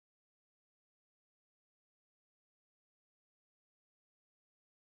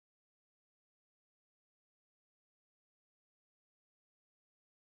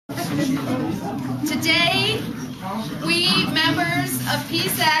Today, we members of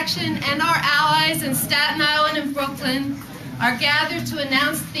Peace Action and our allies in Staten Island and Brooklyn are gathered to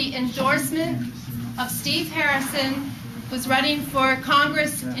announce the endorsement of Steve Harrison, who's running for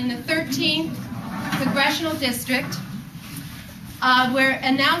Congress in the 13th Congressional District. We're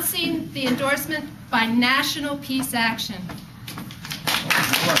announcing the endorsement by National Peace Action.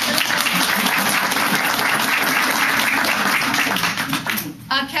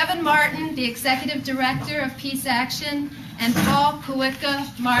 Kevin Martin, the Executive Director of Peace Action, and Paul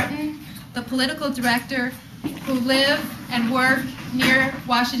Kawicka Martin, the Political Director, who live and work near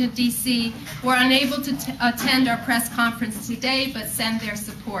Washington, D.C., were unable to attend our press conference today, but send their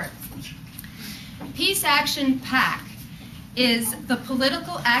support. Peace Action PAC is the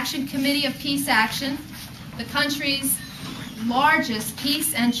Political Action Committee of Peace Action, the country's largest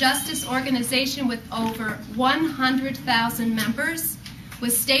peace and justice organization with over 100,000 members,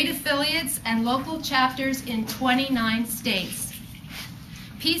 with state affiliates and local chapters in 29 states.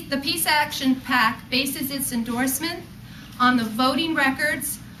 The Peace Action PAC bases its endorsement on the voting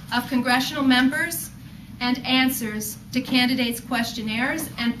records of congressional members and answers to candidates' questionnaires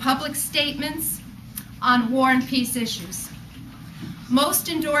and public statements on war and peace issues. Most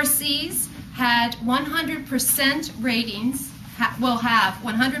endorsees had 100% ratings, will have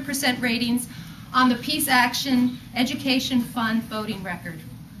 100% ratings on the Peace Action Education Fund voting record.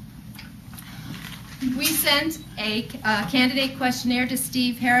 We sent a candidate questionnaire to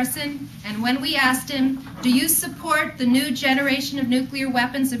Steve Harrison, and when we asked him, do you support the new generation of nuclear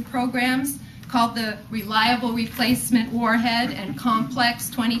weapons and programs called the Reliable Replacement Warhead and Complex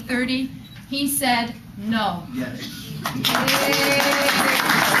 2030, he said no. Yes. We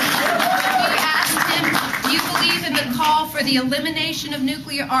asked him, do you believe in the call for the elimination of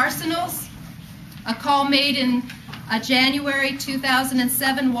nuclear arsenals? A call made in a January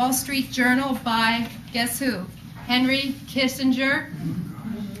 2007 Wall Street Journal by, guess who? Henry Kissinger,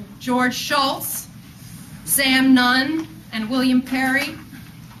 George Shultz, Sam Nunn, and William Perry.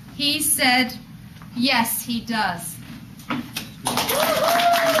 He said, yes, he does. When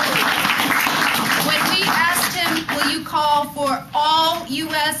we asked him, will you call for all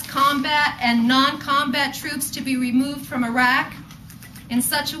U.S. combat and non-combat troops to be removed from Iraq in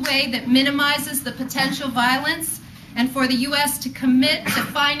such a way that minimizes the potential violence, and for the U.S. to commit to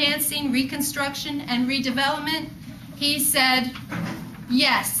financing reconstruction and redevelopment, he said,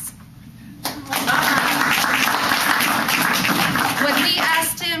 yes. When we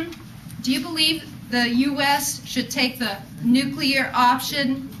asked him, do you believe the U.S. should take the nuclear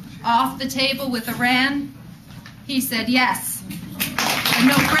option off the table with Iran, he said yes. A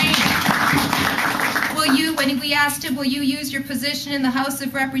no-brainer. When we asked him, will you use your position in the House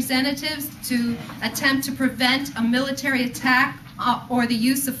of Representatives to attempt to prevent a military attack or the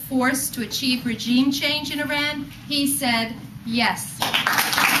use of force to achieve regime change in Iran, he said yes.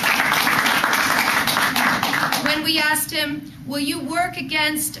 When we asked him, will you work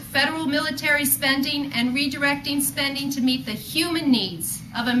against federal military spending and redirecting spending to meet the human needs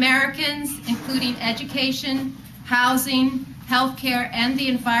of Americans, including education, housing, healthcare, and the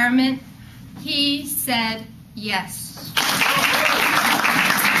environment, he said yes.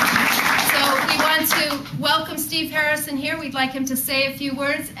 So we want to welcome Steve Harrison here. We'd like him to say a few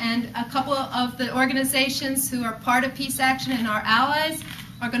words, and a couple of the organizations who are part of Peace Action and our allies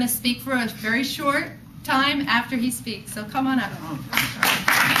are going to speak for a very short time after he speaks. So come on up.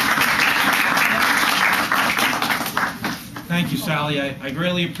 Thank you, Sally. I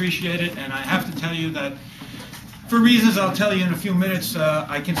greatly appreciate it, and I have to tell you that for reasons I'll tell you in a few minutes,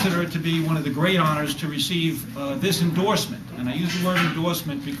 I consider it to be one of the great honors to receive this endorsement. And I use the word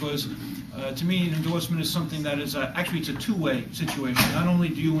endorsement because to me an endorsement is something that is, actually it's a two-way situation. Not only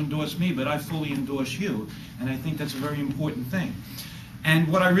do you endorse me, but I fully endorse you. And I think that's a very important thing. And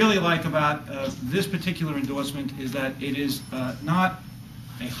what I really like about this particular endorsement is that it is not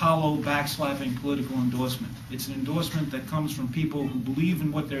a hollow, backslapping political endorsement. It's an endorsement that comes from people who believe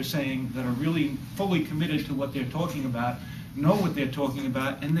in what they're saying, that are really fully committed to what they're talking about, know what they're talking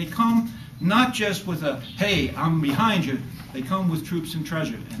about, and they come not just with a, hey, I'm behind you, they come with troops and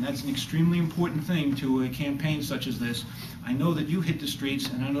treasure, and that's an extremely important thing to a campaign such as this. I know that you hit the streets,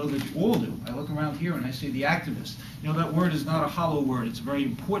 and I know that you all do. I look around here and I see the activists. You know, that word is not a hollow word, it's a very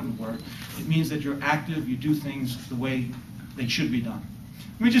important word. It means that you're active, you do things the way they should be done.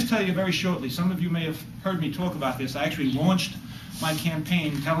 Let me just tell you very shortly, some of you may have heard me talk about this. I actually launched my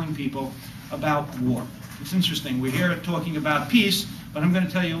campaign telling people about war. It's interesting, we're here talking about peace, but I'm going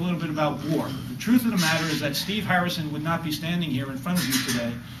to tell you a little bit about war. The truth of the matter is that Steve Harrison would not be standing here in front of you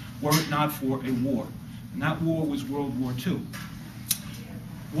today were it not for a war. And that war was World War II.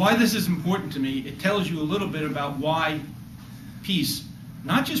 why this is important to me, it tells you a little bit about why peace,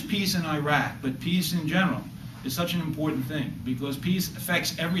 not just peace in Iraq, but peace in general, is such an important thing, because peace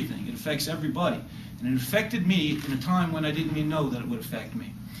affects everything. It affects everybody. And it affected me in a time when I didn't even know that it would affect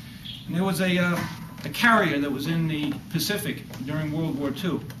me. And there was a carrier that was in the Pacific during World War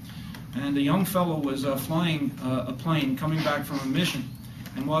II. And a young fellow was flying a plane coming back from a mission.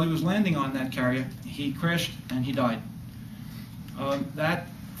 And while he was landing on that carrier, he crashed and he died. That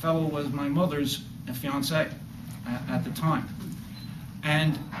fellow was my mother's fiancé at the time.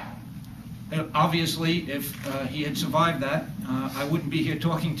 And obviously, if he had survived that, I wouldn't be here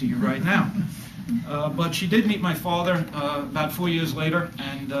talking to you right now. But she did meet my father about 4 years later,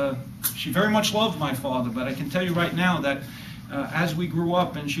 and she very much loved my father. But I can tell you right now that as we grew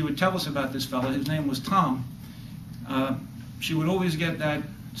up and she would tell us about this fellow, his name was Tom, she would always get that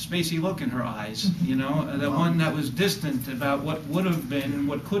spacey look in her eyes, you know, the one that was distant about what would have been and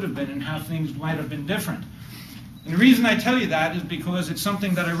what could have been and how things might have been different. And the reason I tell you that is because it's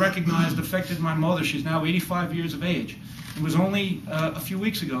something that I recognized affected my mother. She's now 85 years of age. It was only a few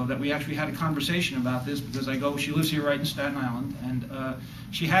weeks ago that we actually had a conversation about this, because she lives here right in Staten Island, and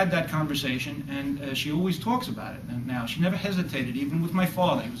she had that conversation, and she always talks about it. And now, she never hesitated, even with my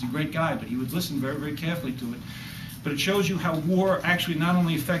father. He was a great guy, but he would listen very, very carefully to it. But it shows you how war actually not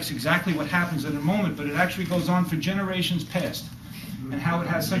only affects exactly what happens in a moment, but it actually goes on for generations past, and how it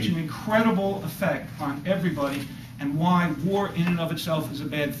has such an incredible effect on everybody, and why war in and of itself is a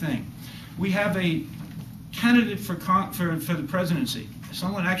bad thing. We have a candidate for the presidency,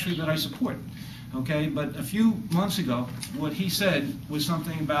 someone actually that I support, okay? But a few months ago, what he said was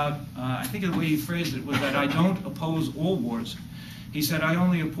something about, I think the way he phrased it was that I don't oppose all wars. He said, I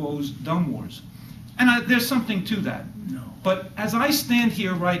only oppose dumb wars. And there's something to that. No. But as I stand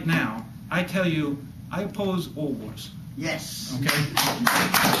here right now, I tell you, I oppose all wars. Yes. Okay?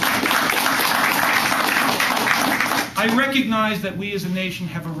 I recognize that we as a nation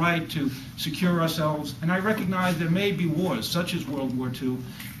have a right to secure ourselves, and I recognize there may be wars, such as World War II,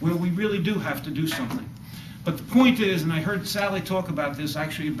 where we really do have to do something. But the point is, and I heard Sally talk about this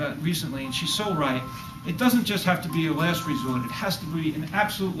actually about recently, and she's so right, it doesn't just have to be a last resort. It has to be an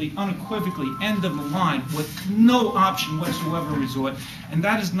absolutely, unequivocally end of the line with no option whatsoever resort. And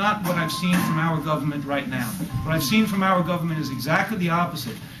that is not what I've seen from our government right now. What I've seen from our government is exactly the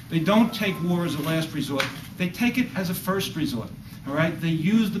opposite. They don't take war as a last resort. They take it as a first resort. All right? They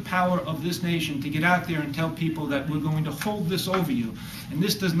use the power of this nation to get out there and tell people that we're going to hold this over you. And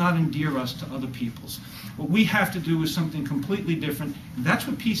this does not endear us to other peoples. What we have to do is something completely different. And that's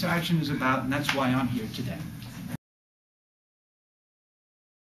what peace action is about, and that's why I'm here today.